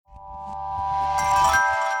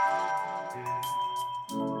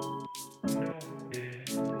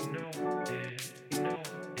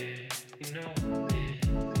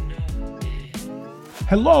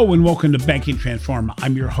Hello and welcome to Banking Transform.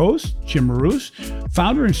 I'm your host, Jim Marous,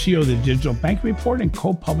 founder and CEO of the Digital Banking Report and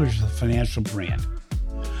co-publisher of the Financial Brand.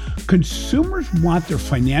 Consumers want their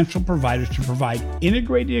financial providers to provide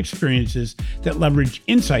integrated experiences that leverage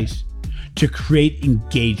insights to create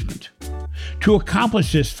engagement. To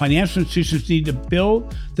accomplish this, financial institutions need to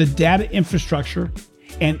build the data infrastructure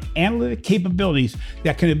and analytic capabilities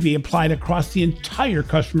that can be applied across the entire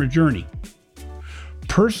customer journey.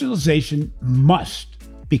 Personalization must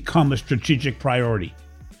become a strategic priority,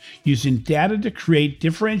 using data to create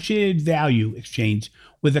differentiated value exchange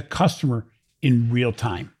with a customer in real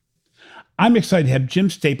time. I'm excited to have Jim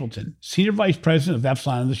Stapleton, Senior Vice President of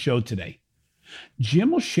Epsilon, on the show today.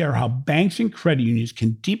 Jim will share how banks and credit unions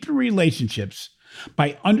can deepen relationships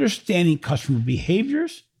by understanding customer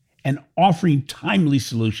behaviors and offering timely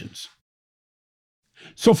solutions.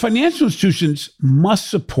 So financial institutions must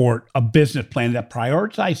support a business plan that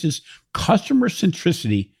prioritizes customer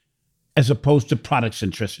centricity as opposed to product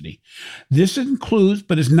centricity. This includes,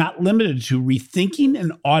 but is not limited to, rethinking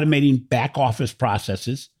and automating back office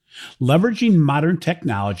processes, leveraging modern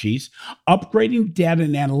technologies, upgrading data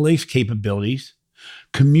and analytics capabilities,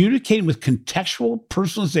 communicating with contextual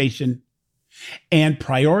personalization, and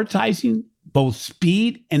prioritizing both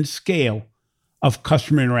speed and scale of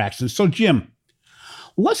customer interactions. So Jim,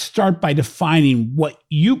 let's start by defining what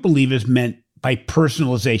you believe is meant by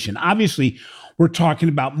personalization. Obviously, we're talking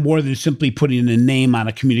about more than simply putting a name on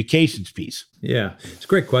a communications piece. Yeah, it's a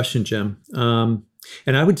great question, Jim. And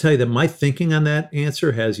I would tell you that my thinking on that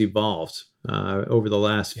answer has evolved over the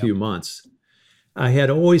last few months. I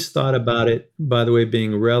had always thought about it, by the way,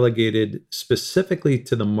 being relegated specifically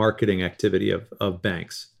to the marketing activity of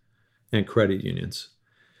banks and credit unions.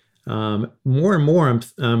 More and more,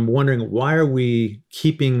 I'm wondering, why are we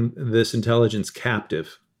keeping this intelligence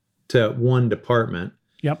captive to one department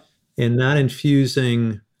and not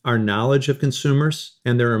infusing our knowledge of consumers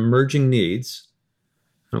and their emerging needs,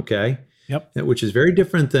 which is very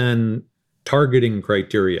different than targeting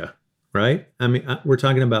criteria, right? I mean, we're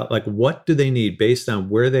talking about like, what do they need based on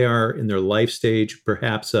where they are in their life stage?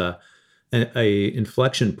 Perhaps a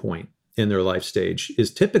inflection point in their life stage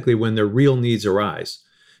is typically when their real needs arise.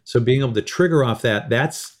 So being able to trigger off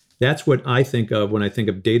that's what I think of when I think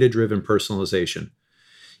of data-driven personalization.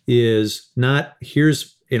 Is not,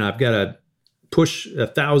 I've got to push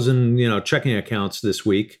 1,000, checking accounts this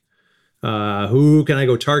week. Who can I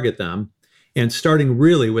go target them? And starting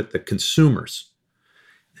really with the consumers,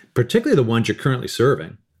 particularly the ones you're currently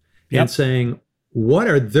serving, and saying, what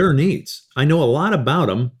are their needs? I know a lot about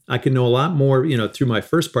them. I can know a lot more, through my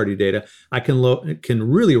first-party data. I can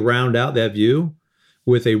really round out that view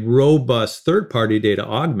with a robust third-party data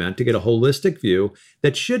augment to get a holistic view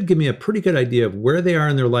that should give me a pretty good idea of where they are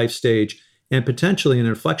in their life stage and potentially an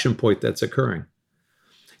inflection point that's occurring.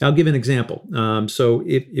 I'll give an example. So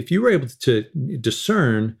if you were able to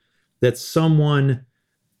discern that someone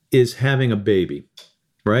is having a baby,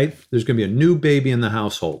 right? There's going to be a new baby in the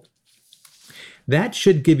household. That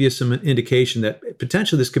should give you some indication that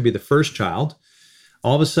potentially this could be the first child.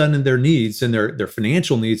 All of a sudden, their needs and their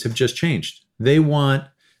financial needs have just changed. They want,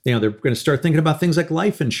 they're going to start thinking about things like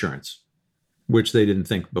life insurance, which they didn't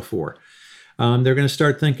think before. They're going to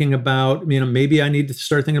start thinking about, maybe I need to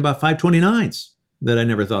start thinking about 529s that I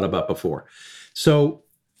never thought about before. So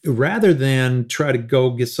rather than try to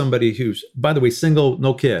go get somebody who's, by the way, single,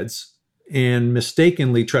 no kids, and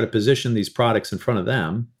mistakenly try to position these products in front of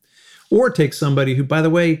them, or take somebody who, by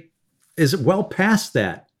the way, is well past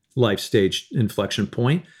that life stage inflection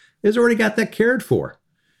point, has already got that cared for.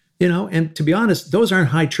 And to be honest, those aren't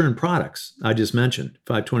high churn products. I just mentioned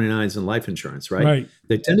 529s and life insurance, right?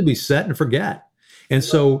 They tend to be set and forget. And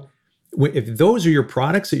so if those are your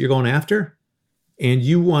products that you're going after and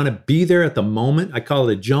you want to be there at the moment, I call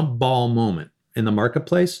it a jump ball moment in the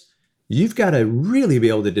marketplace, you've got to really be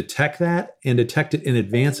able to detect that and detect it in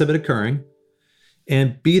advance of it occurring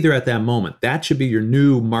and be there at that moment. That should be your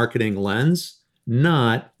new marketing lens,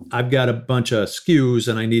 not I've got a bunch of SKUs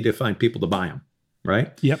and I need to find people to buy them.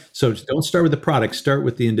 Right? So don't start with the product, start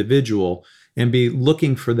with the individual and be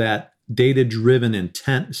looking for that data-driven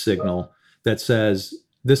intent signal that says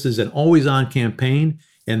this is an always-on campaign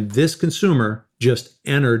and this consumer just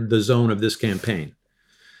entered the zone of this campaign.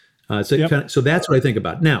 So that's what I think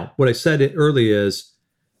about. Now, what I said early is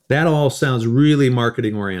that all sounds really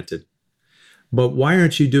marketing-oriented. But why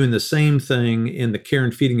aren't you doing the same thing in the care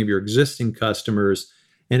and feeding of your existing customers?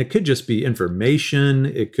 And it could just be information.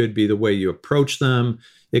 It could be the way you approach them.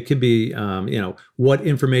 It could be, what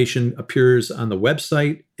information appears on the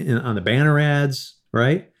website and on the banner ads,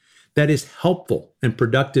 right? That is helpful and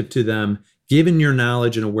productive to them, given your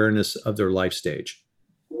knowledge and awareness of their life stage.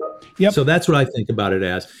 Yep. So that's what I think about it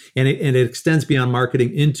as. And it extends beyond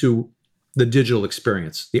marketing into the digital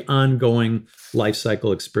experience, the ongoing life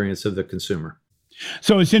cycle experience of the consumer.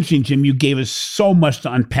 So it's interesting, Jim, you gave us so much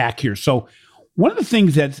to unpack here. So one of the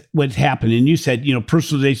things that's what's happened, and you said,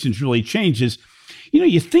 personalization's really changed is,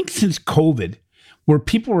 you think since COVID, where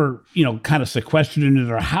people were, kind of sequestered into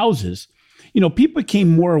their houses, people became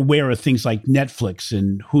more aware of things like Netflix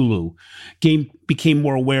and Hulu, became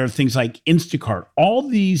more aware of things like Instacart, all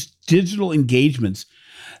these digital engagements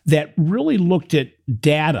that really looked at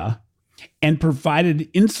data and provided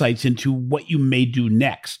insights into what you may do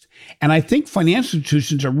next. And I think financial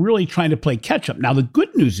institutions are really trying to play catch up. Now, the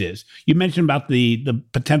good news is you mentioned about the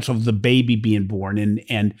potential of the baby being born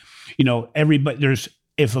and everybody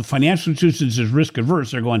if a financial institution is risk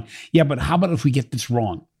averse, they're going, yeah, but how about if we get this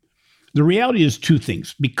wrong? The reality is two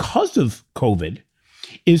things. Because of COVID,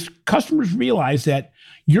 is customers realize that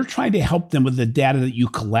you're trying to help them with the data that you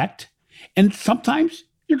collect. And sometimes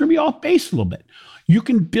you're going to be off base a little bit. You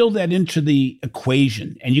can build that into the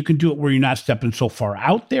equation and you can do it where you're not stepping so far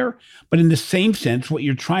out there. But in the same sense, what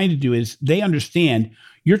you're trying to do is they understand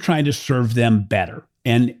you're trying to serve them better.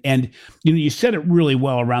 And you said it really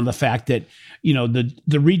well around the fact that, the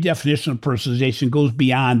redefinition of personalization goes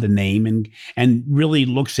beyond the name and really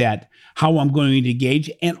looks at how I'm going to engage.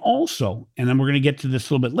 And also, and then we're going to get to this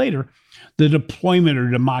a little bit later, the deployment or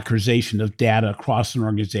democratization of data across an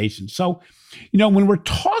organization. So, when we're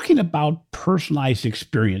talking about personalized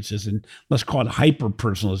experiences, and let's call it hyper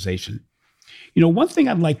personalization, one thing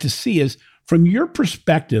I'd like to see is from your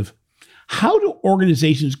perspective, how do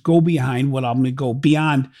organizations go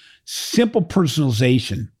beyond simple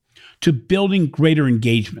personalization to building greater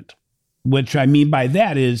engagement? Which I mean by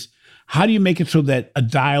that is, how do you make it so that a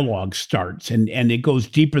dialogue starts and it goes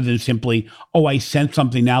deeper than simply, I sent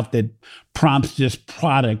something out that prompts this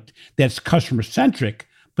product that's customer centric,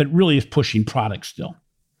 but really is pushing product still?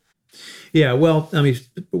 Yeah, well, I mean,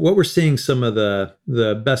 what we're seeing some of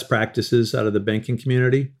the best practices out of the banking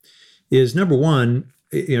community is, number one,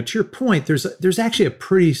 to your point, there's actually a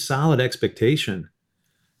pretty solid expectation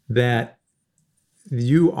that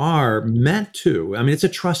you are meant to. I mean, it's a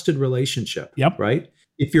trusted relationship, yep. Right?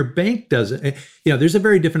 If your bank doesn't, there's a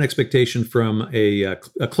very different expectation from a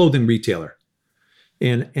clothing retailer,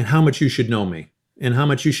 and how much you should know me and how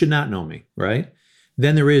much you should not know me, right?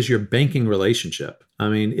 Then there is your banking relationship. I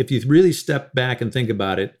mean, if you really step back and think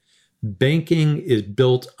about it, banking is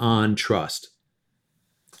built on trust.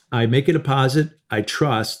 I make a deposit, I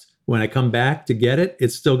trust. When I come back to get it,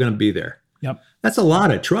 it's still going to be there. Yep. That's a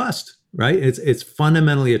lot of trust, right? It's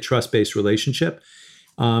fundamentally a trust-based relationship.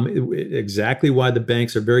 Exactly why the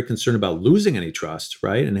banks are very concerned about losing any trust,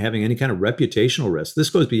 right? And having any kind of reputational risk. This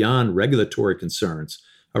goes beyond regulatory concerns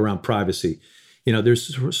around privacy.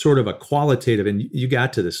 There's sort of a qualitative, and you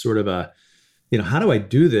got to this sort of how do I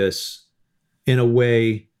do this in a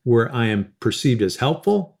way where I am perceived as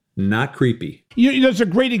helpful, not creepy? That's a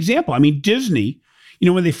great example. I mean, Disney,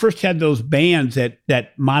 when they first had those bands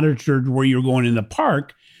that monitored where you're going in the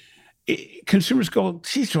park, consumers go,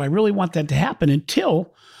 geez, do I really want that to happen?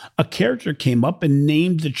 Until a character came up and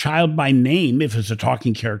named the child by name, if it's a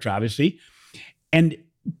talking character, obviously, and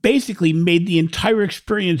basically made the entire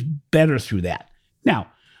experience better through that.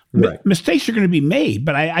 Now, right. Mistakes are going to be made,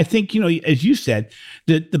 but I think, as you said,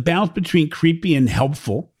 the balance between creepy and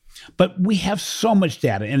helpful, but we have so much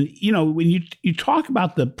data. And, when you talk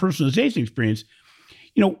about the personalization experience,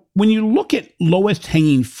 when you look at lowest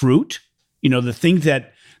hanging fruit, the things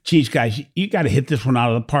that, geez, guys, you got to hit this one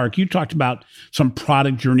out of the park. You talked about some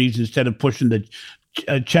product journeys instead of pushing the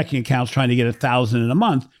checking accounts, trying to get 1,000 in a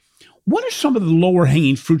month. What are some of the lower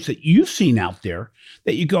hanging fruits that you've seen out there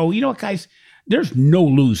that you go, guys, there's no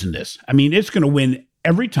lose in this. I mean, it's going to win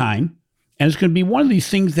every time. And it's going to be one of these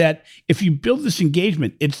things that if you build this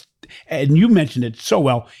engagement, and you mentioned it so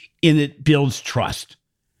well, and it builds trust.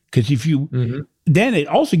 Because if you, then it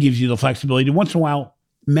also gives you the flexibility to once in a while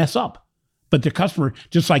mess up. But the customer,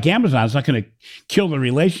 just like Amazon, is not going to kill the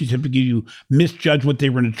relationship because you misjudge what they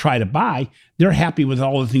were going to try to buy. They're happy with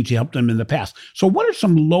all the things you helped them in the past. So what are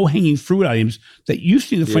some low-hanging fruit items that you've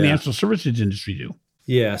seen the financial services industry do?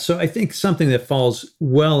 Yeah, so I think something that falls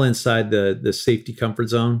well inside the safety comfort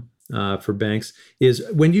zone for banks is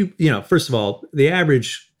when first of all, the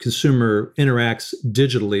average consumer interacts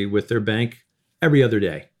digitally with their bank every other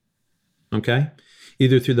day, okay?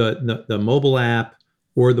 Either through the mobile app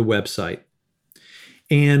or the website.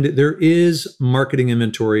 And there is marketing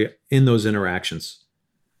inventory in those interactions,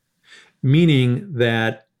 meaning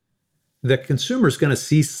that the consumer is going to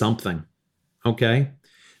see something, okay?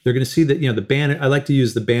 They're going to see that, the banner, I like to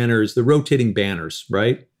use the banners, the rotating banners,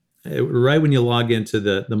 right? right when you log into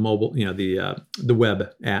the mobile, the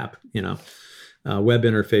web app, web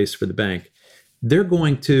interface for the bank, they're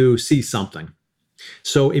going to see something.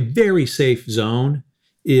 So a very safe zone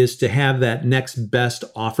is to have that next best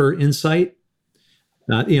offer insight.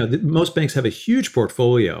 Most banks have a huge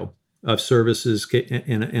portfolio of services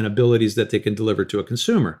and abilities that they can deliver to a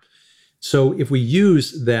consumer. So if we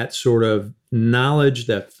use that sort of knowledge,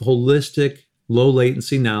 that holistic, low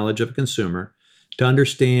latency knowledge of a consumer to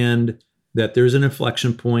understand that there's an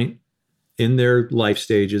inflection point in their life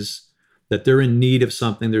stages, that they're in need of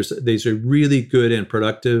something, there's a really good and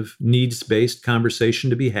productive needs-based conversation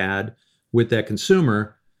to be had with that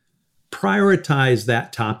consumer, prioritize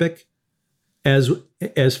that topic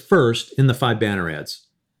as first in the 5 banner ads.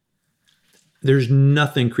 There's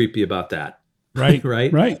nothing creepy about that. Right.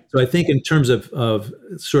 Right. So I think in terms of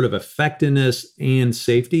sort of effectiveness and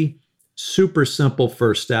safety, super simple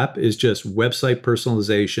first step is just website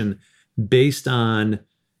personalization based on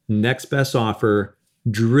next best offer,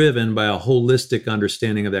 driven by a holistic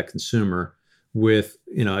understanding of that consumer with,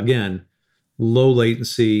 again, low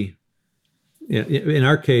latency. In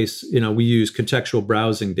our case, we use contextual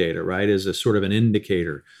browsing data, right, as a sort of an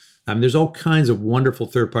indicator. There's all kinds of wonderful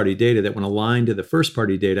third-party data that, when aligned to the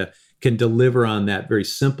first-party data, can deliver on that very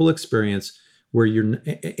simple experience where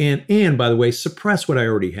and by the way, suppress what I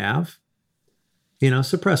already have.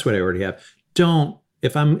 Suppress what I already have. Don't,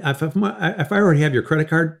 if I already have your credit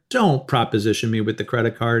card, don't proposition me with the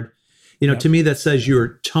credit card. Yep. To me, that says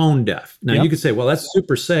you're tone deaf. Now, Yep. You could say, well, that's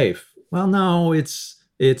super safe. Well, no, it's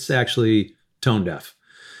actually tone deaf.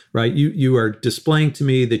 Right? You are displaying to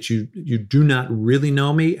me that you do not really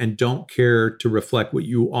know me and don't care to reflect what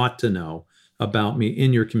you ought to know about me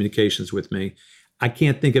in your communications with me. I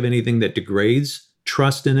can't think of anything that degrades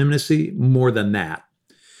trust and intimacy more than that.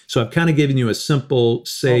 So I've kind of given you a simple,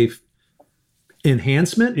 safe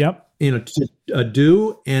enhancement, Yep. A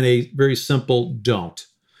do, and a very simple don't.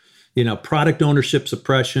 Product ownership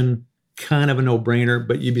suppression, kind of a no-brainer,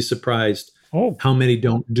 but you'd be surprised how many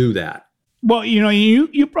don't do that. Well,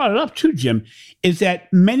 you brought it up too, Jim, is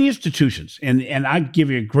that many institutions, and I'll give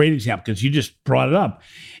you a great example because you just brought it up,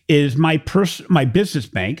 is my business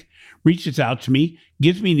bank reaches out to me,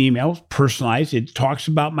 gives me an email, personalized. It talks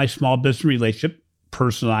about my small business relationship,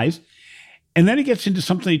 personalized. And then it gets into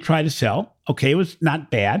something they try to sell. Okay, it was not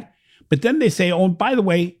bad. But then they say, oh, and by the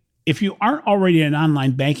way, if you aren't already an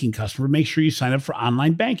online banking customer, make sure you sign up for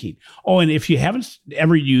online banking. Oh, and if you haven't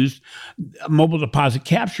ever used mobile deposit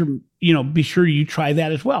capture, be sure you try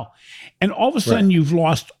that as well. And all of a sudden, You've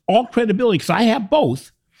lost all credibility because I have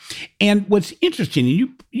both. And what's interesting,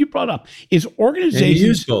 and you brought up, is organizations. And you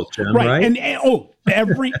use both, Jim, right? And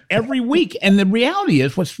every week. And the reality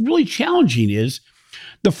is, what's really challenging is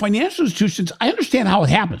the financial institutions. I understand how it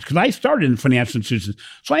happens because I started in financial institutions,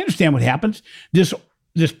 so I understand what happens.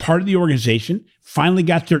 This part of the organization finally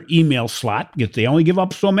got their email slot because they only give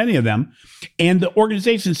up so many of them. And the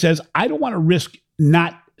organization says, I don't want to risk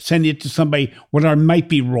not sending it to somebody where I might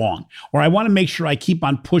be wrong, or I want to make sure I keep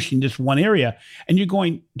on pushing this one area. And you're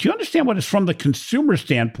going, do you understand what is from the consumer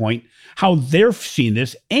standpoint, how they're seeing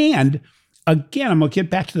this? And again, I'm going to get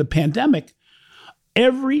back to the pandemic.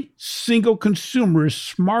 Every single consumer is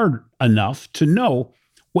smart enough to know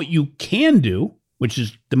what you can do, which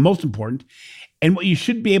is the most important, and what you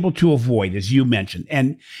should be able to avoid, as you mentioned.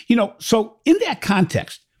 And, so in that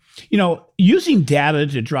context, using data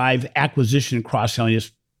to drive acquisition and cross-selling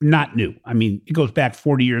is not new. I mean, it goes back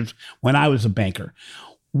 40 years when I was a banker.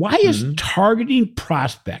 Why is targeting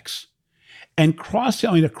prospects and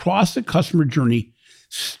cross-selling across the customer journey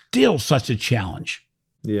still such a challenge?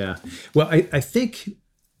 Yeah. Well, I think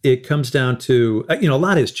it comes down to, a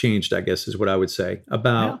lot has changed, I guess, is what I would say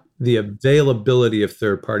about the availability of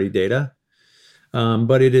third-party data.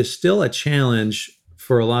 But it is still a challenge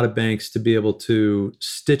for a lot of banks to be able to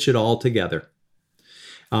stitch it all together.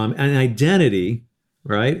 And identity,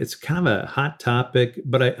 right? It's kind of a hot topic,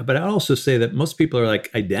 but I also say that most people are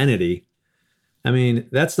like, identity. I mean,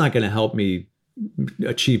 that's not going to help me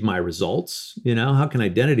achieve my results. How can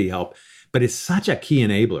identity help? But it's such a key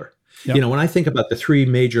enabler. Yep. When I think about the 3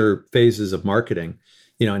 major phases of marketing,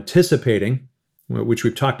 anticipating, which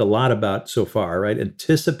we've talked a lot about so far, right?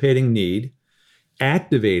 Anticipating need,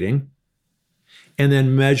 activating, and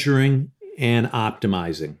then measuring and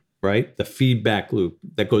optimizing, right? The feedback loop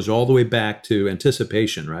that goes all the way back to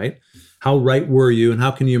anticipation, right? How right were you, and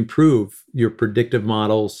how can you improve your predictive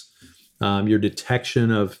models, your detection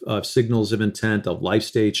of signals of intent, of life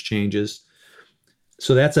stage changes?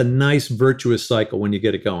 So that's a nice virtuous cycle when you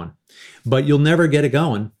get it going. But you'll never get it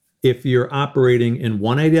going if you're operating in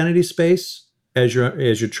one identity space as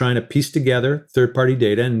you're trying to piece together third-party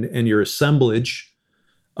data and your assemblage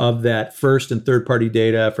of that first and third-party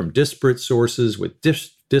data from disparate sources with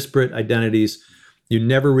disparate identities.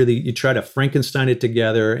 You try to Frankenstein it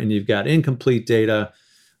together, and you've got incomplete data.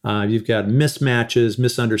 You've got mismatches,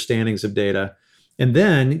 misunderstandings of data. And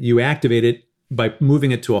then you activate it by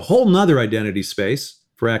moving it to a whole nother identity space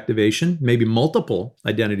for activation, maybe multiple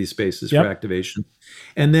identity spaces for activation.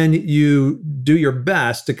 And then you do your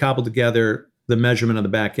best to cobble together the measurement on the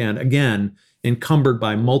back end, again, encumbered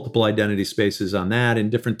by multiple identity spaces on that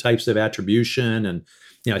and different types of attribution. And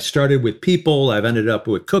I started with people, I've ended up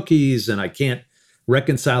with cookies, and I can't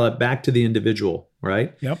reconcile it back to the individual,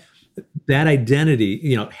 right? Yep. That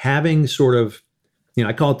identity, having sort of,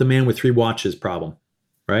 I call it the man with three watches problem,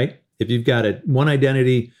 right? If you've got one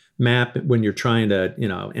identity map when you're trying to,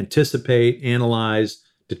 anticipate, analyze,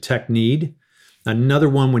 detect need, another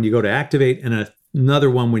one when you go to activate, and another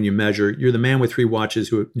one when you measure, you're the man with three watches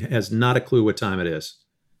who has not a clue what time it is,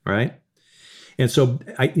 right? And so,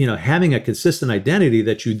 having a consistent identity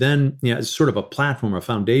that you then, is sort of a platform, a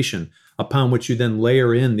foundation upon which you then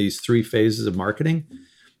layer in these three phases of marketing,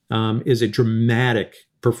 is a dramatic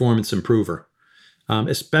performance improver,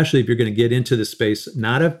 especially if you're going to get into the space,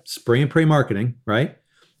 not of spray and pray marketing, right?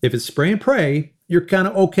 If it's spray and pray, you're kind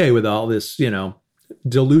of okay with all this,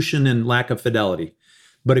 dilution and lack of fidelity.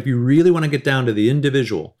 But if you really want to get down to the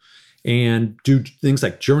individual and do things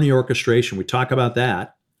like journey orchestration, we talk about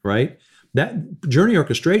that, right? That journey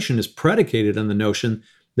orchestration is predicated on the notion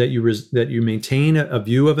that you maintain a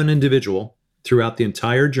view of an individual throughout the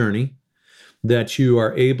entire journey, that you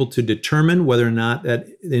are able to determine whether or not that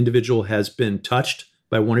individual has been touched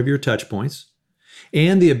by one of your touch points,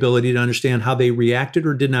 and the ability to understand how they reacted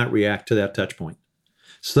or did not react to that touch point,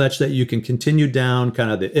 such that you can continue down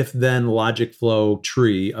kind of the if-then logic flow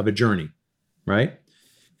tree of a journey, right?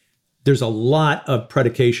 There's a lot of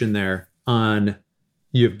predication there on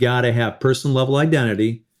you've got to have person-level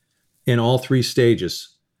identity in all three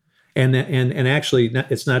stages. And actually,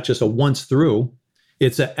 it's not just a once through,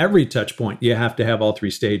 it's at every touch point you have to have all three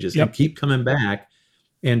stages and keep coming back.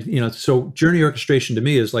 And, so journey orchestration to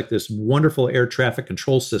me is like this wonderful air traffic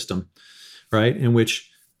control system, right? In which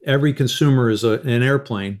every consumer is an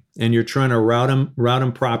airplane, and you're trying to route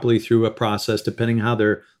them properly through a process, depending on how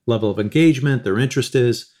their level of engagement, their interest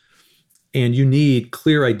is. And you need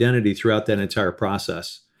clear identity throughout that entire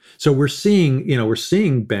process. So we're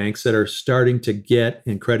seeing banks that are starting to get,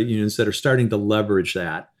 and credit unions that are starting to leverage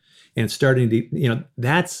that, and starting to,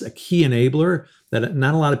 that's a key enabler that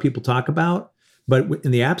not a lot of people talk about. But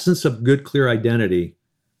in the absence of good, clear identity,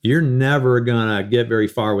 you're never going to get very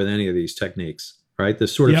far with any of these techniques, right? The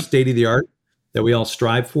sort of state of the art that we all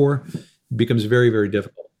strive for becomes very, very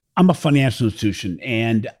difficult. I'm a financial institution,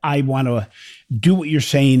 and I want to do what you're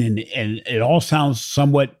saying, and it all sounds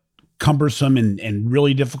somewhat cumbersome and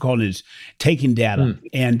really difficult, is taking data.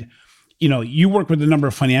 And, you work with a number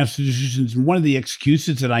of financial institutions, and one of the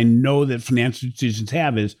excuses that I know that financial institutions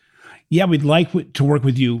have is, we'd like to work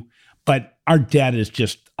with you, but our data is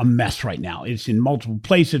just a mess right now. It's in multiple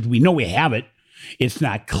places. We know we have it. It's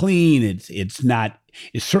not clean.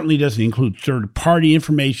 It certainly doesn't include third-party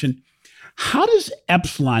information. How does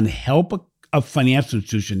Epsilon help a financial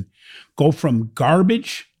institution go from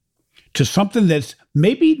garbage to something that's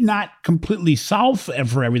maybe not completely solved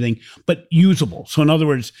for everything, but usable? So in other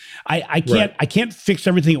words, I can't fix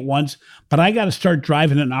everything at once, but I got to start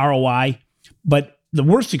driving an ROI. But the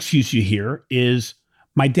worst excuse you hear is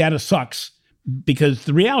my data sucks, because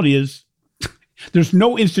the reality is there's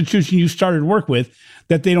no institution you started work with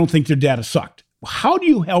that they don't think their data sucked. How do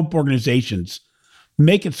you help organizations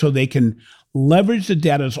make it so they can leverage the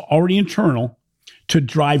data that's already internal to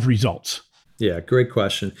drive results? Yeah, great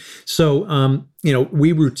question. So,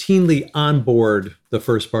 we routinely onboard the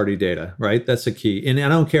first party data, right? That's the key. And I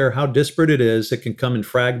don't care how disparate it is. It can come in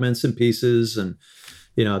fragments and pieces, and,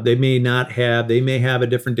 they may have a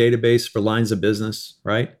different database for lines of business,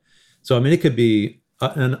 right? So, it could be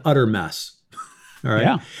an utter mess. All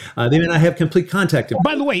right. Yeah. They may not have complete contact.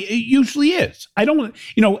 By the way, it usually is. I don't,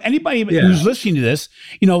 anybody who's listening to this,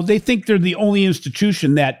 they think they're the only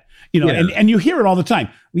institution that, and you hear it all the time.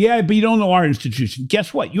 Yeah, but you don't know our institution.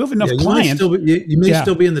 Guess what? You have enough clients. You may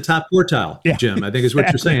still be in the top quartile, Jim, I think is what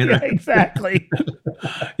you're saying. Right? Exactly.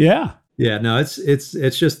 Yeah. Yeah, no, it's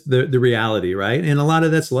just the reality, right? And a lot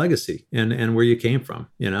of that's legacy and where you came from,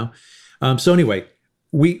 So anyway,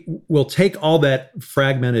 we will take all that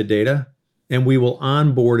fragmented data and we will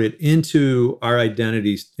onboard it into our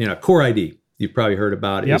identities, Core ID. You've probably heard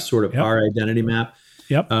about it. It's sort of our identity map.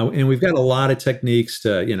 And we've got a lot of techniques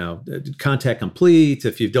to, contact complete.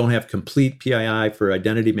 If you don't have complete PII for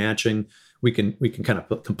identity matching, we can kind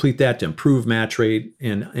of complete that to improve match rate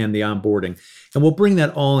and the onboarding. And we'll bring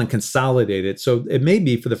that all and consolidate it. So it may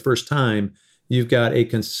be for the first time, you've got a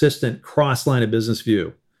consistent cross line of business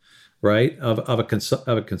view, right, of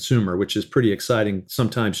a consumer, which is pretty exciting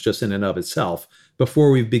sometimes just in and of itself,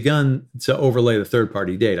 before we've begun to overlay the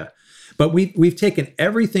third-party data. But we've taken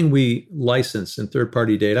everything we license in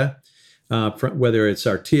third-party data, whether it's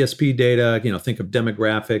our TSP data, think of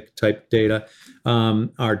demographic type data,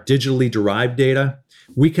 our digitally derived data,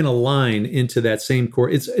 we can align into that same core.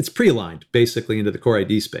 It's pre-aligned basically into the core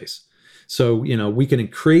ID space. So, we can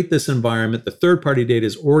create this environment. The third-party data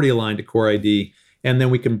is already aligned to core ID, and then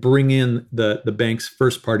we can bring in the bank's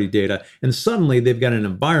first-party data. And suddenly they've got an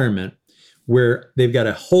environment where they've got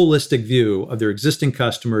a holistic view of their existing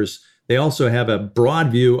customers. They also have a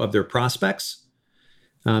broad view of their prospects.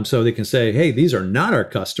 So they can say, hey, these are not our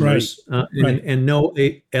customers, right. And know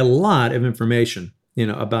a lot of information,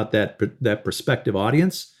 about that prospective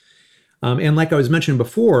audience. And like I was mentioning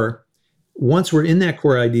before, once we're in that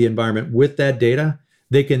core ID environment with that data,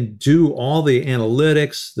 they can do all the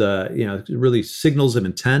analytics, really signals of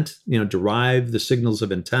intent, derive the signals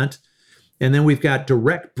of intent. And then we've got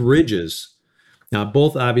direct bridges,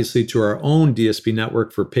 both obviously to our own DSP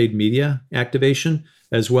network for paid media activation,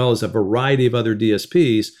 as well as a variety of other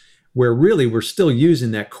DSPs, where really we're still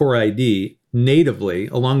using that core ID natively,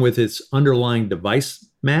 along with its underlying device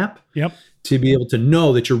map. Yep. To be able to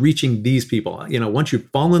know that you're reaching these people. Once you've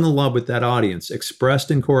fallen in love with that audience expressed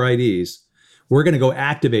in core IDs, we're going to go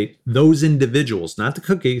activate those individuals, not the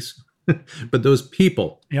cookies, but those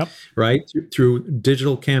people, Yep. right? Through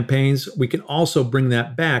digital campaigns. We can also bring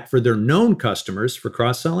that back for their known customers for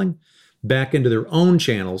cross-selling back into their own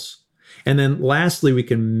channels. And then lastly, we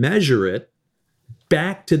can measure it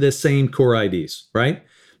back to the same core IDs, right?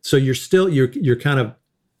 So you're kind of,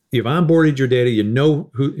 you've onboarded your data,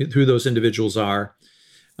 who those individuals are.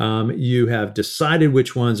 You have decided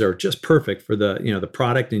which ones are just perfect for the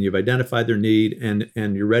product, and you've identified their need,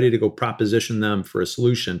 and you're ready to go proposition them for a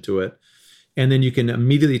solution to it. And then you can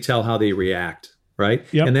immediately tell how they react, right?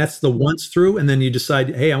 Yep. And that's the once through. And then you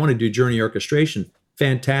decide, hey, I want to do journey orchestration.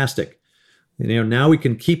 Fantastic. Now we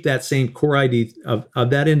can keep that same core ID of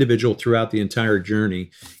that individual throughout the entire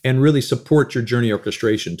journey and really support your journey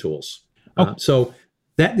orchestration tools. So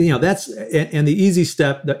that's and the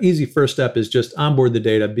easy first step is just onboard the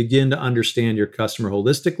data, begin to understand your customer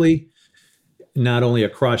holistically, not only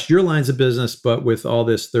across your lines of business, but with all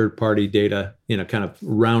this third-party data, kind of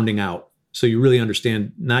rounding out. So you really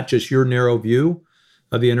understand not just your narrow view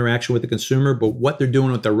of the interaction with the consumer, but what they're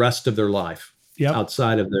doing with the rest of their life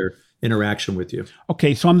outside of their interaction with you.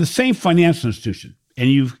 Okay, so I'm the same financial institution, and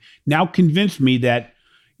you've now convinced me that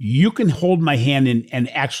you can hold my hand and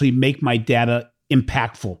actually make my data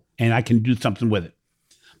impactful, and I can do something with it.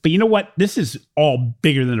 But you know what? This is all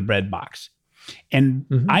bigger than a bread box. And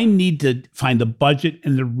I need to find the budget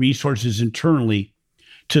and the resources internally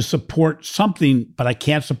to support something, but I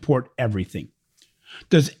can't support everything.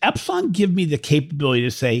 Does Epsilon give me the capability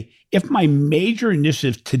to say, if my major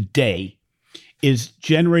initiative today is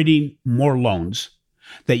generating more loans,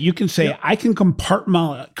 that you can say, I can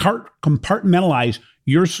compartmentalize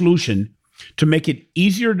your solution to make it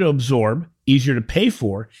easier to absorb, easier to pay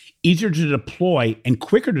for, easier to deploy, and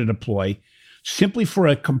quicker to deploy, simply for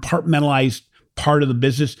a compartmentalized part of the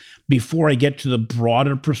business before I get to the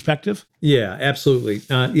broader perspective? Yeah, absolutely.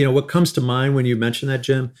 What comes to mind when you mention that,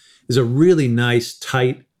 Jim, is a really nice,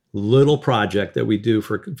 tight little project that we do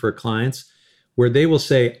for clients where they will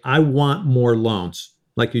say, I want more loans,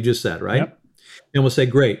 like you just said, right? Yep. And we'll say,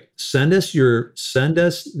 great, send us your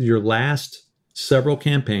last several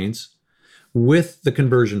campaigns with the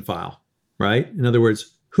conversion file, right? In other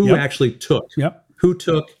words, who actually took,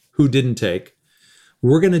 who didn't take.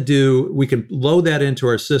 We can load that into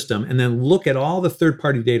our system and then look at all the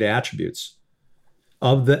third-party data attributes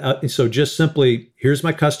of so just simply, here's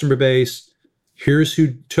my customer base, here's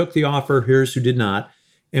who took the offer, here's who did not.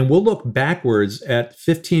 And we'll look backwards at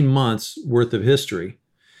 15 months worth of history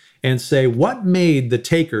and say, what made the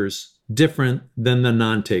takers different than the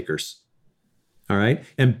non-takers? All right.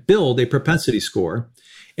 And build a propensity score.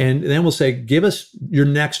 And then we'll say, give us your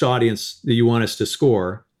next audience that you want us to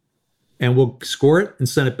score. And we'll score it and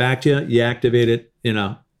send it back to you. You activate it,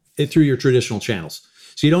 through your traditional channels.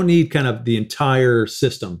 So you don't need kind of the entire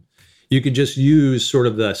system. You can just use sort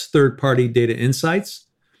of the third-party data insights.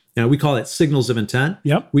 We call it signals of intent.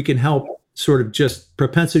 Yep. We can help sort of just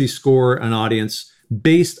propensity score an audience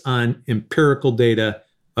based on empirical data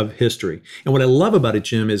of history. And what I love about it,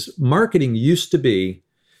 Jim, is marketing used to be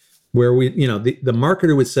where the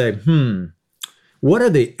marketer would say, what are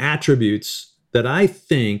the attributes that I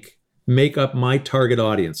think make up my target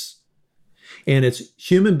audience. And it's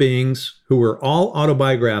human beings who are all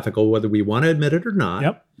autobiographical, whether we want to admit it or not.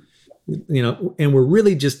 Yep. And we're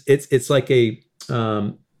really just, it's like a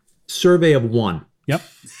survey of one. Yep.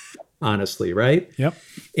 Honestly, right? Yep.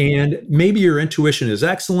 And maybe your intuition is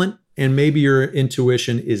excellent and maybe your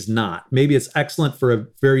intuition is not. Maybe it's excellent for a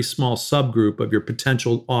very small subgroup of your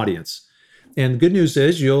potential audience. And the good news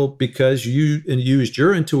is because you used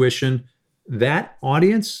your intuition, that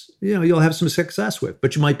audience, you'll have some success with,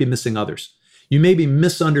 but you might be missing others. You may be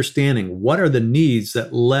misunderstanding what are the needs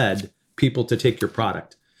that led people to take your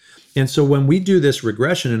product. And so when we do this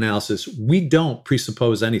regression analysis, we don't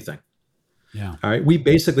presuppose anything. Yeah. All right. We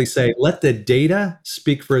basically say, let the data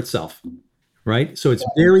speak for itself. Right. So it's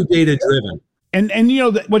very data driven. And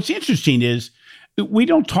what's interesting is we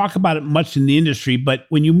don't talk about it much in the industry, but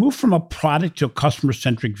when you move from a product to a customer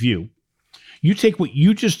centric view, you take what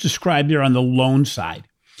you just described there on the loan side,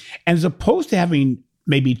 and as opposed to having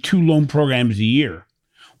maybe 2 loan programs a year,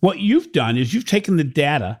 what you've done is you've taken the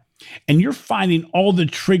data and you're finding all the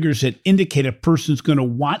triggers that indicate a person's going to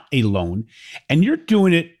want a loan, and you're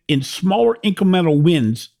doing it in smaller incremental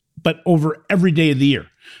wins, but over every day of the year.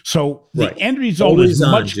 So the end result is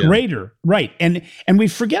much greater. Right. And we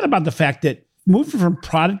forget about the fact that moving from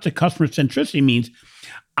product to customer centricity means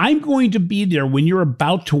I'm going to be there when you're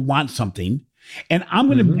about to want something, and I'm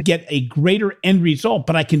going to get a greater end result,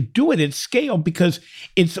 but I can do it at scale because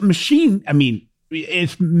it's a machine. I mean,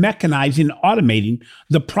 it's mechanizing, automating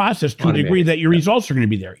the process to a degree that your results are going to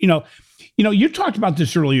be there. You talked about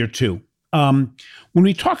this earlier too. When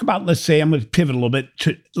we talk about, let's say, I'm going to pivot a little bit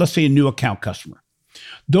to, let's say, a new account customer.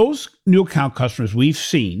 Those new account customers we've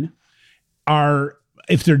seen are,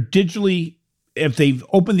 if they've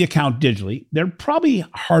opened the account digitally, they're probably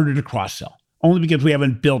harder to cross-sell, only because we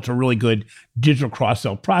haven't built a really good digital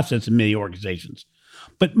cross-sell process in many organizations.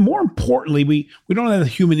 But more importantly, we don't have the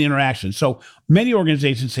human interaction. So many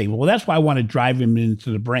organizations say, well, that's why I want to drive them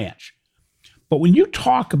into the branch. But when you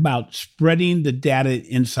talk about spreading the data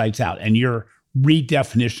insights out and your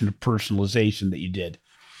redefinition of personalization that you did,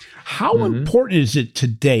 how important is it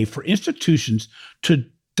today for institutions to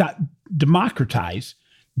democratize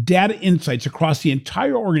data insights across the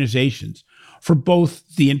entire organizations for both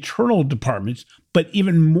the internal departments, but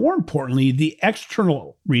even more importantly, the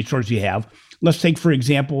external resource you have? Let's take, for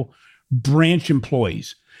example, branch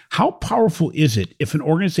employees. How powerful is it if an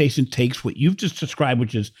organization takes what you've just described,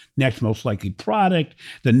 which is next most likely product,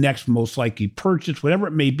 the next most likely purchase, whatever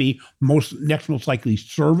it may be, next most likely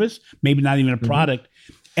service, maybe not even a product,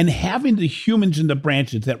 and having the humans in the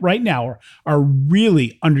branches that right now are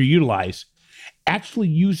really underutilized actually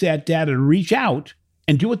use that data to reach out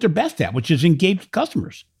and do what they're best at, which is engage with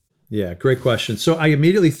customers? Yeah, great question. So I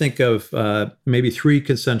immediately think of maybe 3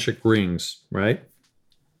 concentric rings, right,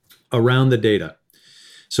 around the data.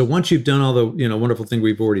 So once you've done all the wonderful thing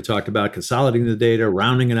we've already talked about, consolidating the data,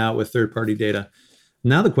 rounding it out with third-party data,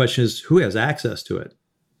 now the question is who has access to it,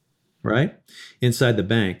 right, inside the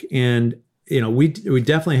bank. And we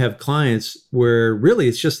definitely have clients where really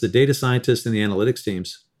it's just the data scientists and the analytics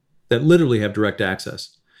teams that literally have direct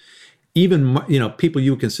access. Even people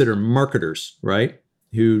you would consider marketers, right,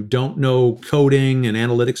 who don't know coding and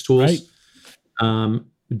analytics tools,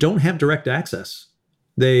 don't have direct access.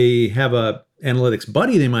 They have a analytics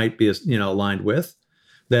buddy they might be aligned with,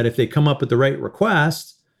 that if they come up with the right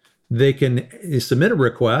request, they can submit a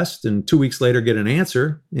request and 2 weeks later get an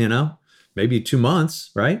answer, maybe 2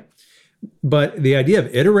 months, right? But the idea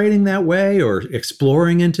of iterating that way or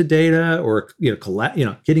exploring into data or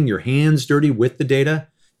getting your hands dirty with the data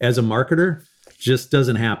as a marketer just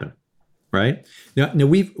doesn't happen, right? Now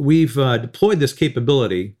we've deployed this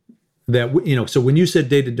capability that so when you said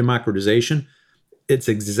data democratization, it's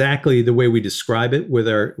exactly the way we describe it with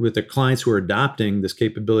the clients who are adopting this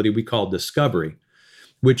capability we call discovery,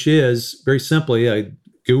 which is very simply a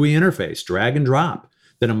GUI interface, drag and drop,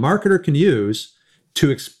 that a marketer can use to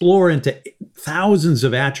explore into thousands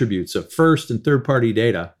of attributes of first and third-party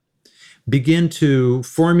data, begin to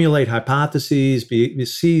formulate hypotheses,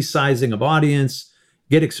 see sizing of audience,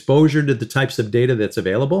 get exposure to the types of data that's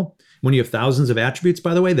available. When you have thousands of attributes,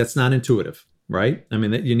 by the way, that's not intuitive, right? I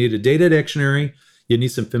mean, you need a data dictionary, you need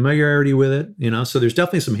some familiarity with it, so there's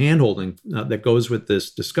definitely some handholding that goes with this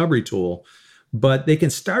discovery tool, but they can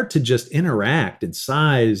start to just interact and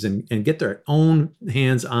size and get their own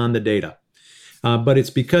hands on the data. But it's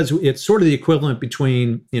because it's sort of the equivalent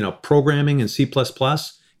between, programming in C++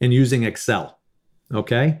 and using Excel.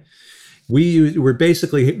 Okay. We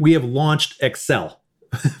have launched Excel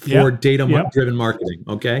for data-driven marketing.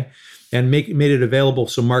 Okay. And made it available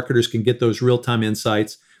so marketers can get those real-time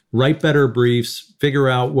insights. write better briefs, figure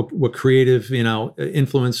out what creative,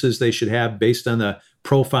 influences they should have based on the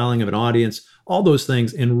profiling of an audience, all those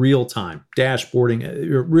things in real time, dashboarding,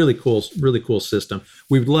 really cool system.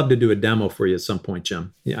 We'd love to do a demo for you at some point,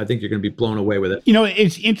 Jim. Yeah, I think you're going to be blown away with it.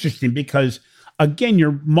 It's interesting because, again,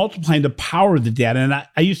 you're multiplying the power of the data. And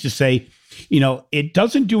I used to say, it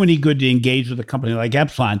doesn't do any good to engage with a company like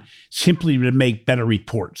Epsilon simply to make better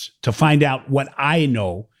reports, to find out what I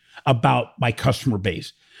know about my customer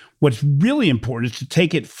base. What's really important is to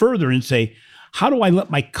take it further and say, how do I let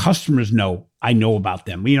my customers know I know about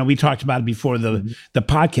them? We talked about it before the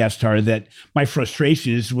podcast started, that my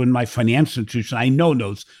frustration is when my financial institution I know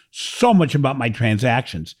knows so much about my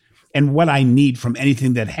transactions and what I need from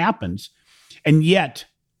anything that happens. And yet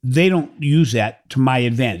they don't use that to my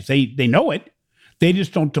advantage. They know it. They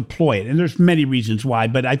just don't deploy it. And there's many reasons why,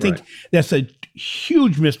 but I think that's a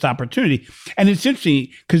huge missed opportunity. And it's interesting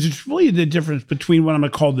because it's really the difference between what I'm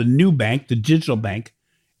going to call the new bank, the digital bank,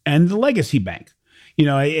 and the legacy bank.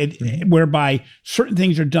 Whereby certain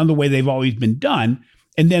things are done the way they've always been done.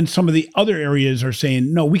 And then some of the other areas are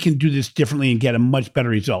saying, no, we can do this differently and get a much better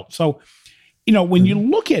result. So, when you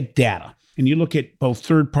look at data and you look at both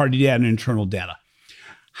third-party data and internal data,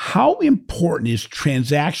 how important is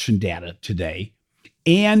transaction data today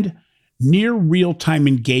and near real-time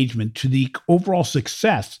engagement to the overall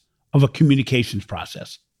success of a communications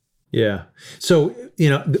process? Yeah. So,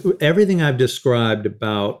 everything I've described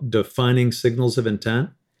about defining signals of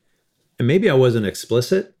intent, and maybe I wasn't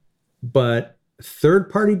explicit, but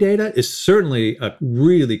third-party data is certainly a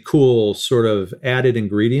really cool sort of added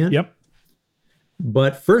ingredient. Yep.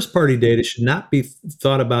 But first-party data should not be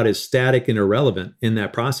thought about as static and irrelevant in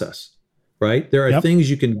that process, right? There are things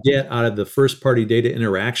you can get out of the first-party data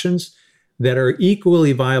interactions that are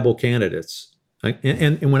equally viable candidates.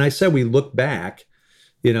 And when I said we look back,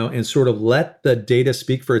 and sort of let the data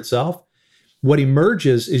speak for itself, what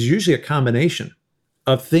emerges is usually a combination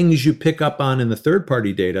of things you pick up on in the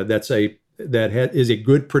third-party data is a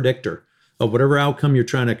good predictor of whatever outcome you're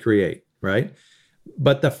trying to create, right?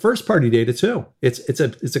 But the first-party data too,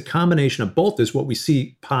 it's a combination of both is what we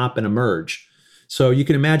see pop and emerge. So you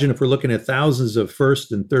can imagine if we're looking at thousands of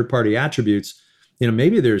first and third-party attributes,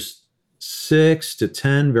 maybe there's 6 to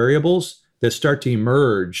 10 variables that start to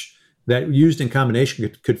emerge that used in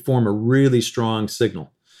combination could form a really strong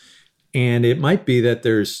signal. And it might be that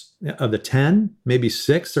there's, of the 10, maybe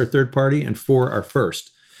 6 are third party and 4 are first.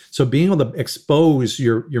 So being able to expose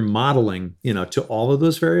your modeling, to all of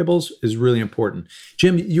those variables is really important.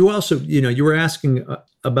 Jim, you also, you were asking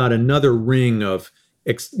about another ring of,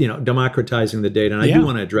 democratizing the data. And I do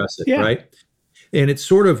want to address it, right? And it's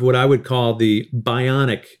sort of what I would call the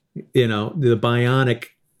bionic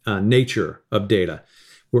nature of data.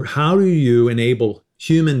 Where how do you enable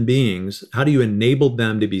human beings? How do you enable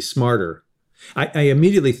them to be smarter? I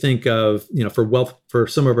immediately think of, for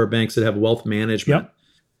some of our banks that have wealth management,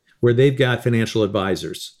 where they've got financial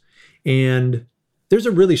advisors. And there's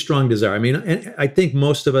a really strong desire. I mean, and I think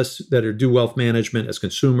most of us that do wealth management as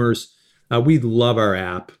consumers, we love our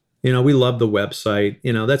app. We love the website.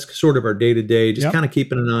 That's sort of our day-to-day, just kind of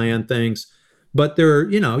keeping an eye on things. But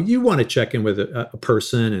you want to check in with a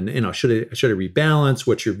person and, should I rebalance?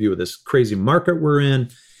 What's your view of this crazy market we're in?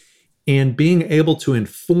 And being able to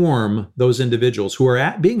inform those individuals who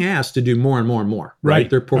are being asked to do more and more and more, right?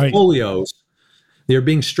 Their portfolios, they're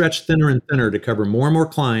being stretched thinner and thinner to cover more and more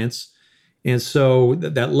clients. And so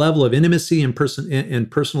that level of intimacy and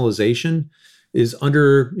personalization is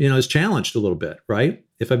is challenged a little bit, right?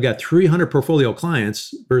 If I've got 300 portfolio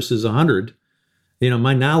clients versus 100,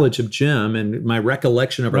 my knowledge of Jim and my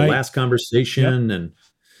recollection of our last conversation and,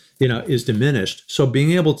 is diminished. So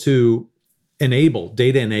being able to enable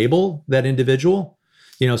that individual,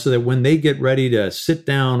 so that when they get ready to sit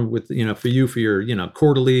down with, for your,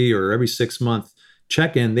 quarterly or every 6 month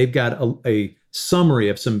check-in, they've got a summary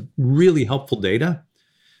of some really helpful data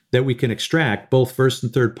that we can extract both first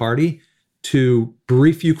and third party to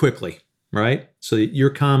brief you quickly, right? So that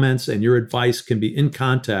your comments and your advice can be in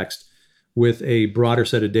context with a broader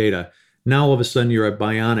set of data. Now, all of a sudden, you're a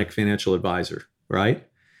bionic financial advisor, right?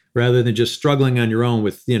 Rather than just struggling on your own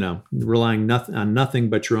with, relying on nothing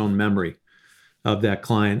but your own memory of that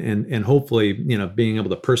client and hopefully, being able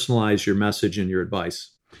to personalize your message and your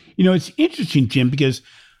advice. It's interesting, Jim, because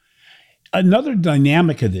another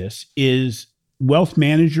dynamic of this is wealth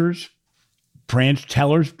managers, branch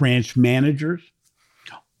tellers, branch managers,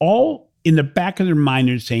 all in the back of their mind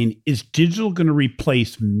are saying, is digital going to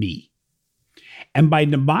replace me? And by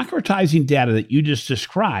democratizing data that you just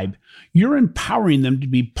described, you're empowering them to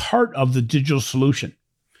be part of the digital solution.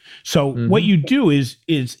 So what you do is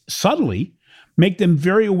subtly Make them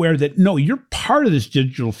very aware that, no, you're part of this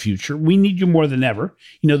digital future. We need you more than ever.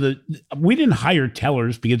 We didn't hire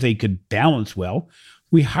tellers because they could balance well.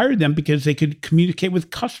 We hired them because they could communicate with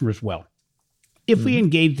customers well. If we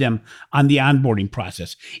engage them on the onboarding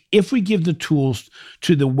process, if we give the tools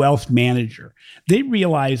to the wealth manager, they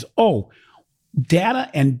realize, data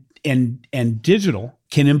and digital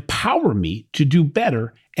can empower me to do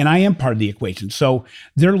better, and I am part of the equation. So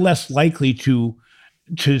they're less likely to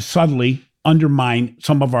subtly undermine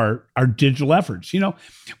some of our digital efforts.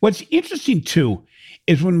 What's interesting too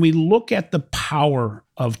is when we look at the power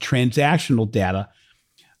of transactional data,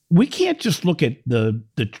 we can't just look at the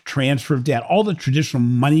transfer of data, all the traditional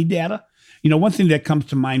money data. One thing that comes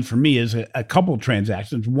to mind for me is a couple of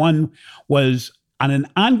transactions. One was on an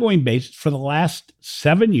ongoing basis for the last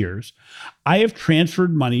 7 years, I have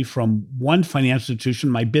transferred money from one financial institution,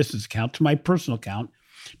 my business account, to my personal account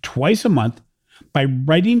twice a month by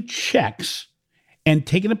writing checks and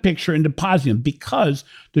taking a picture and depositing them, because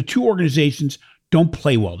the two organizations don't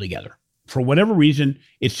play well together. For whatever reason,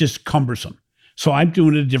 it's just cumbersome. So I'm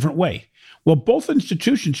doing it a different way. Well, both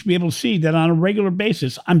institutions should be able to see that on a regular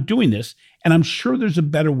basis, I'm doing this, and I'm sure there's a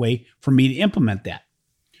better way for me to implement that.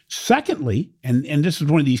 Secondly, and this is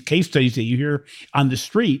one of these case studies that you hear on the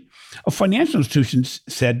street, a financial institution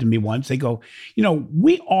said to me once, they go,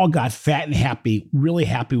 we all got fat and happy, really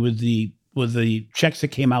happy with the checks that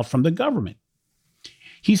came out from the government.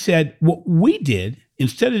 He said, what we did,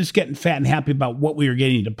 instead of just getting fat and happy about what we were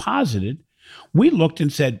getting deposited, we looked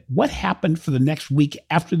and said, what happened for the next week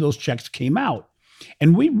after those checks came out?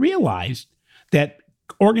 And we realized that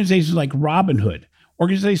organizations like Robinhood,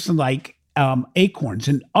 organizations like Acorns,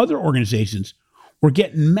 and other organizations were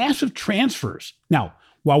getting massive transfers. Now,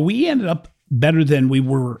 while we ended up better than we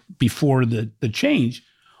were before the change,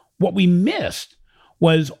 what we missed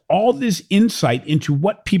was all this insight into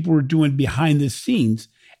what people were doing behind the scenes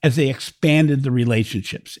as they expanded the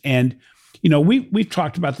relationships. And we've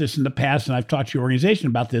talked about this in the past, and I've talked to your organization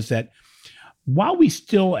about this, that while we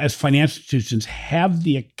still, as financial institutions, have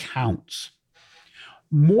the accounts,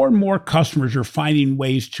 more and more customers are finding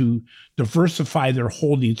ways to diversify their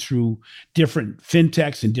holdings through different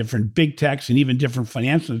fintechs and different big techs and even different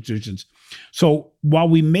financial institutions. So while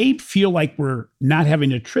we may feel like we're not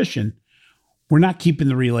having attrition, we're not keeping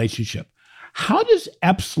the relationship. How does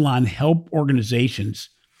Epsilon help organizations?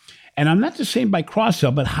 And I'm not just saying by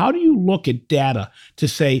cross-sell, but how do you look at data to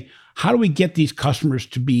say, how do we get these customers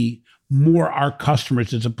to be more our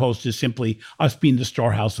customers as opposed to simply us being the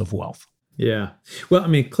storehouse of wealth? Yeah. Well,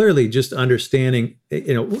 clearly just understanding,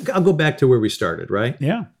 I'll go back to where we started, right?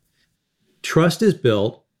 Yeah. Trust is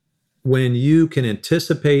built when you can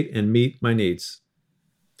anticipate and meet my needs.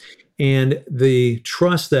 And the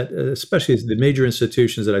trust that, especially the major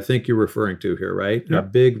institutions that I think you're referring to here, right? Yep. Our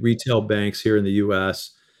big retail banks here in the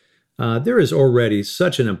U.S., there is already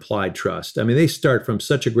such an implied trust. They start from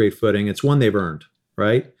such a great footing. It's one they've earned,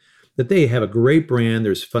 right? That they have a great brand.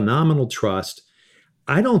 There's phenomenal trust.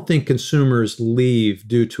 I don't think consumers leave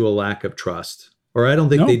due to a lack of trust, or I don't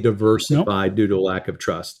think they diversify due to a lack of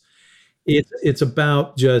trust. It's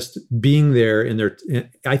about just being there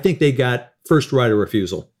I think they got first right of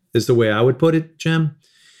refusal, is the way I would put it, Jim.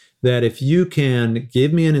 That if you can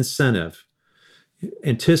give me an incentive,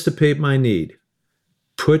 anticipate my need,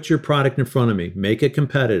 put your product in front of me, make it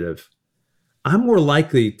competitive, I'm more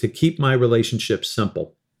likely to keep my relationship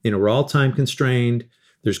simple. We're all time constrained.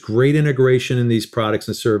 There's great integration in these products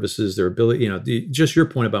and services. Their ability, just your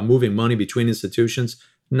point about moving money between institutions,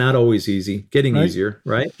 not always easy, getting easier,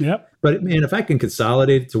 right? Yep. But man, if I can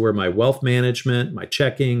consolidate it to where my wealth management, my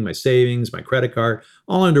checking, my savings, my credit card,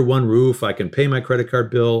 all under one roof, I can pay my credit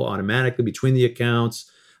card bill automatically between the accounts.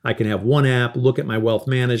 I can have one app, look at my wealth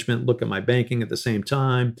management, look at my banking at the same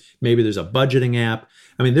time. Maybe there's a budgeting app.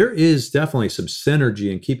 There is definitely some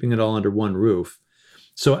synergy in keeping it all under one roof.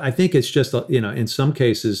 So I think it's just, in some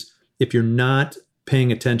cases, if you're not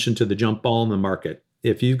paying attention to the jump ball in the market,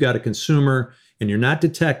 if you've got a consumer and you're not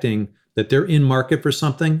detecting that they're in market for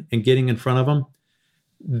something and getting in front of them,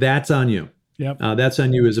 that's on you. Yep. That's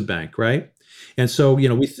on you as a bank, right? And so,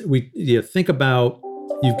 we think about,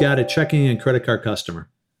 you've got a checking and credit card customer.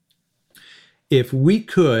 If we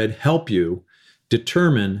could help you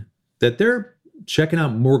determine that they're checking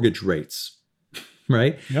out mortgage rates,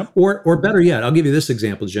 right? Yep. Or better yet, I'll give you this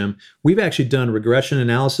example, Jim. We've actually done regression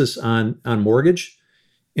analysis on mortgage.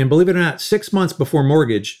 And believe it or not, 6 months before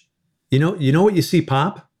mortgage, you know what you see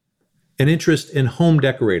pop? An interest in home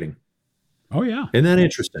decorating. Oh, yeah. Isn't that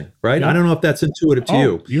interesting, right? Yeah. I don't know if that's intuitive to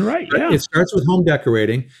you. You're right, But yeah. it starts with home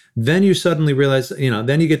decorating. Then you suddenly realize,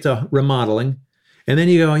 then you get to remodeling. And then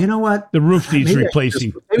you go, you know what? The roof needs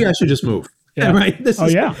replacing. Maybe I should just move. Yeah. Right? Oh,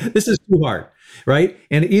 yeah. This is too hard, right?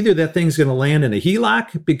 And either that thing's going to land in a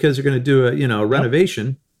HELOC because they're going to do a Yep.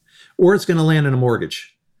 renovation, or it's going to land in a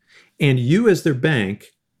mortgage. And you, as their bank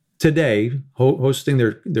today, hosting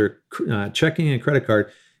their checking and credit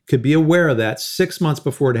card, could be aware of that 6 months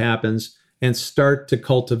before it happens and start to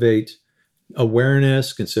cultivate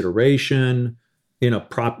awareness, consideration,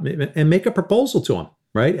 and make a proposal to them,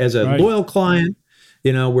 right? As a Right. loyal client,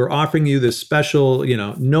 we're offering you this special,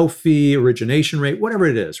 no fee origination rate, whatever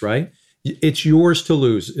it is, right? It's yours to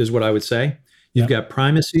lose, is what I would say. You've Yep. got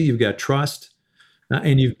primacy, you've got trust,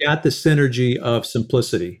 and you've got the synergy of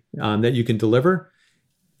simplicity that you can deliver.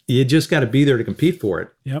 You just got to be there to compete for it.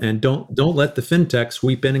 Yep. And don't let the fintech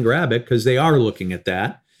sweep in and grab it, because they are looking at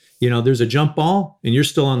that. There's a jump ball and you're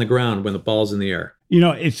still on the ground when the ball's in the air.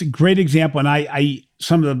 It's a great example. And I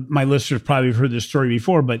some of my listeners probably have heard this story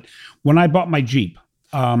before, but when I bought my Jeep,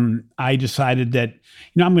 I decided that,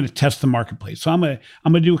 I'm going to test the marketplace. So I'm going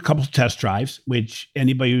to do a couple of test drives, which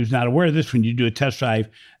anybody who's not aware of this, when you do a test drive,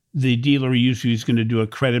 the dealer usually is going to do a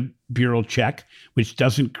credit bureau check, which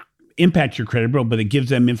doesn't impact your credit bureau, but it gives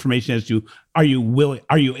them information as to, are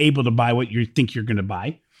you able to buy what you think you're going to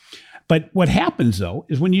buy? But what happens, though,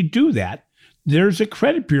 is when you do that, there's a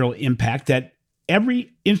credit bureau impact that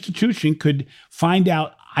every institution could find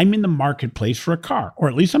out I'm in the marketplace for a car, or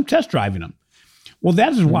at least I'm test driving them. Well,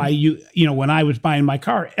 that is why when I was buying my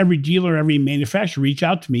car, every dealer, every manufacturer reached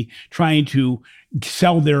out to me trying to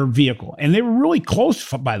sell their vehicle. And they were really close,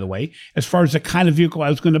 by the way, as far as the kind of vehicle I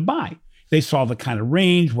was going to buy. They saw the kind of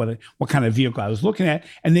range, what kind of vehicle I was looking at,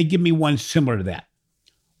 and they give me one similar to that.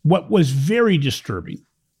 What was very disturbing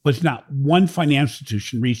was not one financial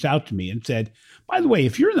institution reached out to me and said, by the way,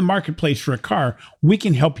 if you're in the marketplace for a car, we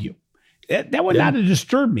can help you. That would not have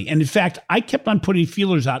disturbed me. And in fact, I kept on putting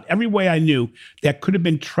feelers out every way I knew that could have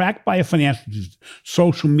been tracked by a financial institution,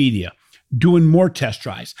 social media, doing more test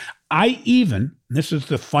drives. This is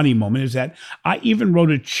the funny moment, is that I even wrote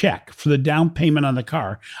a check for the down payment on the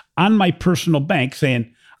car on my personal bank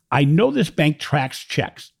saying, I know this bank tracks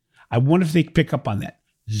checks. I wonder if they pick up on that.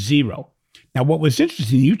 Zero. Now, what was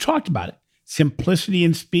interesting, you talked about it, simplicity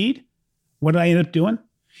and speed. What did I end up doing?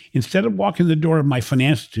 Instead of walking the door of my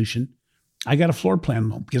financial institution, I got a floor plan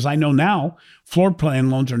loan, because I know now floor plan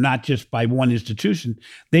loans are not just by one institution.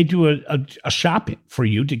 They do a shopping for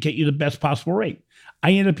you to get you the best possible rate.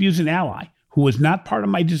 I ended up using Ally, who was not part of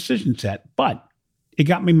my decision set, but it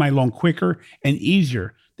got me my loan quicker and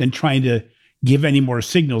easier than trying to give any more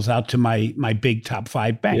signals out to my big top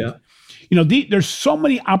 5 banks. Yeah. There's so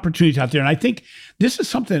many opportunities out there. And I think this is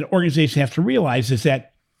something that organizations have to realize, is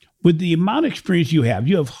that with the amount of experience you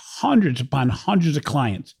have hundreds upon hundreds of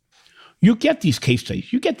clients. You get these case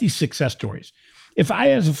studies, you get these success stories. If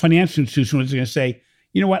I, as a financial institution, was going to say,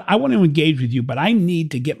 you know what, I want to engage with you, but I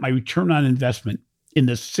need to get my return on investment in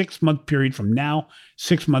the 6-month period from now,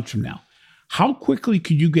 6 months from now, how quickly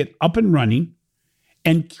could you get up and running?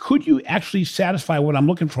 And could you actually satisfy what I'm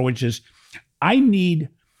looking for, which is I need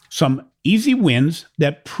some easy wins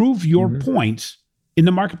that prove your points in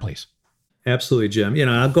the marketplace? Absolutely, Jim.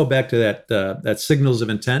 I'll go back to that signals of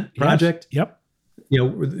intent project. Yes. Yep.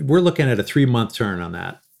 We're looking at a 3-month turn on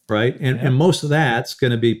that, right? And most of that's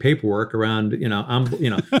going to be paperwork around,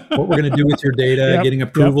 what we're going to do with your data, getting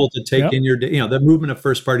approval to take in your, the movement of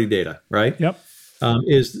first party data, right? Yep.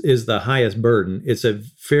 Is the highest burden. It's a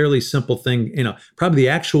fairly simple thing. Probably the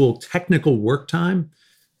actual technical work time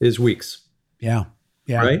is weeks. Yeah.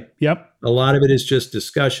 Yeah. Right. Yep. A lot of it is just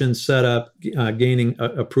discussion, setup, gaining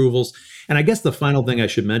approvals. And I guess the final thing I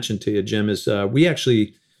should mention to you, Jim, is we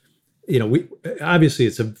actually, we obviously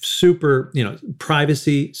it's a super,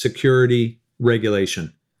 privacy, security,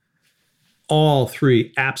 regulation. All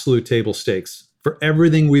 3 absolute table stakes for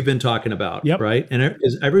everything we've been talking about. Yep. Right. And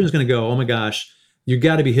everyone's going to go, oh my gosh, you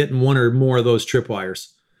got to be hitting one or more of those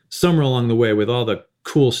tripwires somewhere along the way with all the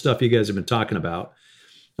cool stuff you guys have been talking about.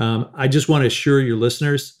 I just want to assure your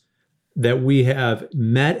listeners that we have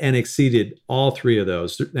met and exceeded all 3 of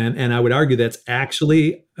those. And I would argue that's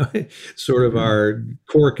actually sort of our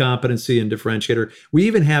core competency and differentiator. We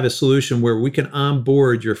even have a solution where we can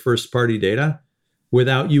onboard your first party data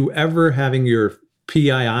without you ever having your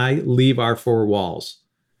PII leave our 4 walls.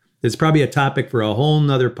 It's probably a topic for a whole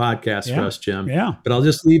nother podcast for us, Jim. Yeah. But I'll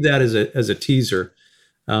just leave that as a teaser.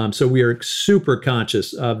 So we are super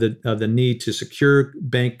conscious of the need to secure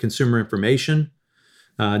bank consumer information.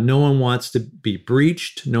 No one wants to be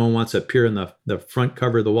breached. No one wants to appear in the front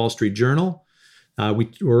cover of the Wall Street Journal.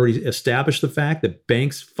 We already established the fact that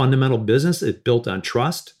banks' fundamental business is built on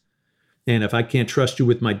trust. And if I can't trust you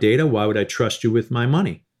with my data, why would I trust you with my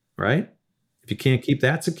money, right? If you can't keep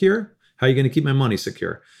that secure, how are you going to keep my money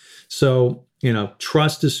secure? So,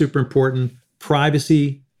 trust is super important.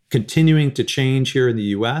 Privacy continuing to change here in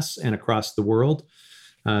the US and across the world,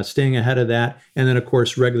 staying ahead of that. And then, of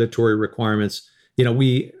course, regulatory requirements.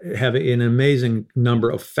 We have an amazing number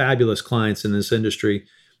of fabulous clients in this industry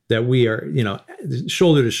that we are,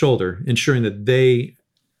 shoulder to shoulder, ensuring that they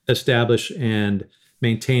establish and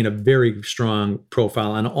maintain a very strong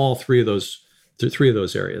profile on all three of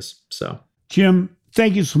those areas. So, Jim,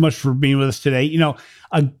 thank you so much for being with us today.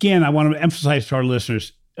 Again, I want to emphasize to our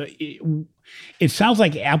listeners, it sounds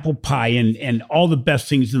like apple pie and all the best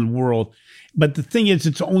things in the world. But the thing is,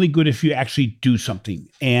 it's only good if you actually do something.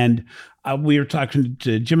 And we were talking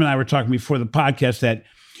to Jim and I were talking before the podcast that,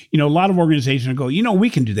 a lot of organizations go, we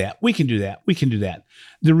can do that. We can do that. We can do that.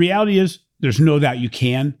 The reality is there's no doubt you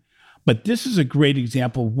can. But this is a great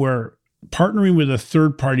example where partnering with a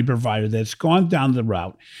third-party provider that's gone down the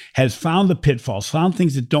route, has found the pitfalls, found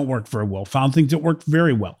things that don't work very well, found things that work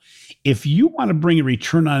very well. If you want to bring a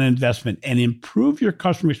return on investment and improve your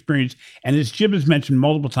customer experience, and as Jim has mentioned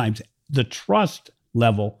multiple times, the trust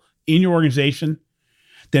level in your organization,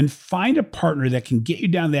 then find a partner that can get you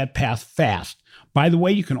down that path fast. By the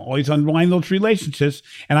way, you can always unwind those relationships.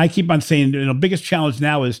 And I keep on saying, the biggest challenge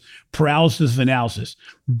now is paralysis of analysis.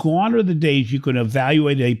 Gone are the days you can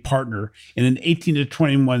evaluate a partner in an 18 to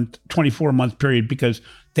 24-month period, because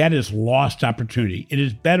that is lost opportunity. It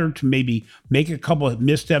is better to maybe make a couple of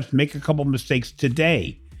missteps, make a couple of mistakes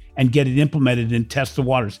today, and get it implemented and test the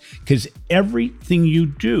waters. Because everything you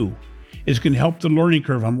do is going to help the learning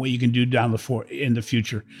curve on what you can do in the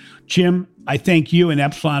future. Jim, I thank you and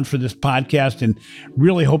Epsilon for this podcast, and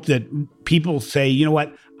really hope that people say, you know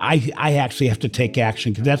what, I actually have to take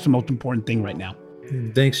action, because that's the most important thing right now.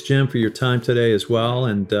 Thanks, Jim, for your time today as well,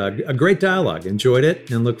 and a great dialogue. Enjoyed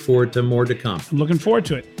it and look forward to more to come. I'm looking forward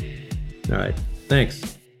to it. All right.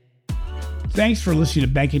 Thanks. Thanks for listening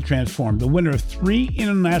to Banking Transformed, the winner of 3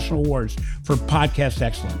 international awards for podcast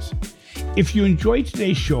excellence. If you enjoyed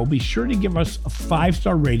today's show, be sure to give us a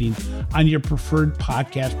 5-star rating on your preferred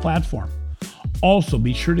podcast platform. Also,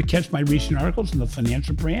 be sure to catch my recent articles in the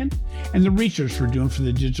Financial Brand and the research we're doing for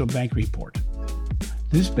the Digital Bank Report.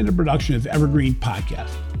 This has been a production of Evergreen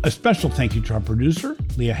Podcast. A special thank you to our producer,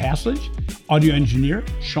 Leah Haslage, audio engineer,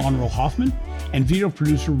 Sean Rowe Hoffman, and video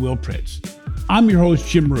producer, Will Pritz. I'm your host,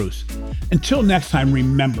 Jim Roos. Until next time,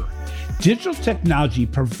 remember, digital technology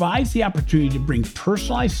provides the opportunity to bring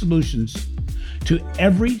personalized solutions to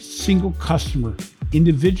every single customer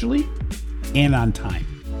individually and on time.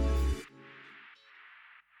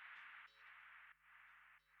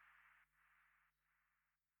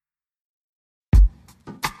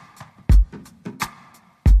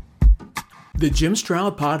 The Jim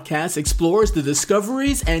Stroud Podcast explores the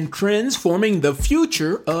discoveries and trends forming the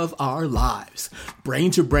future of our lives.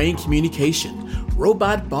 Brain-to-brain communication,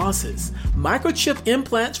 robot bosses, microchip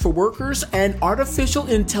implants for workers, and artificial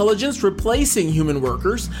intelligence replacing human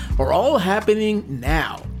workers are all happening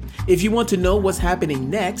now. If you want to know what's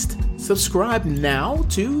happening next, subscribe now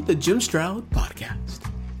to the Jim Stroud Podcast.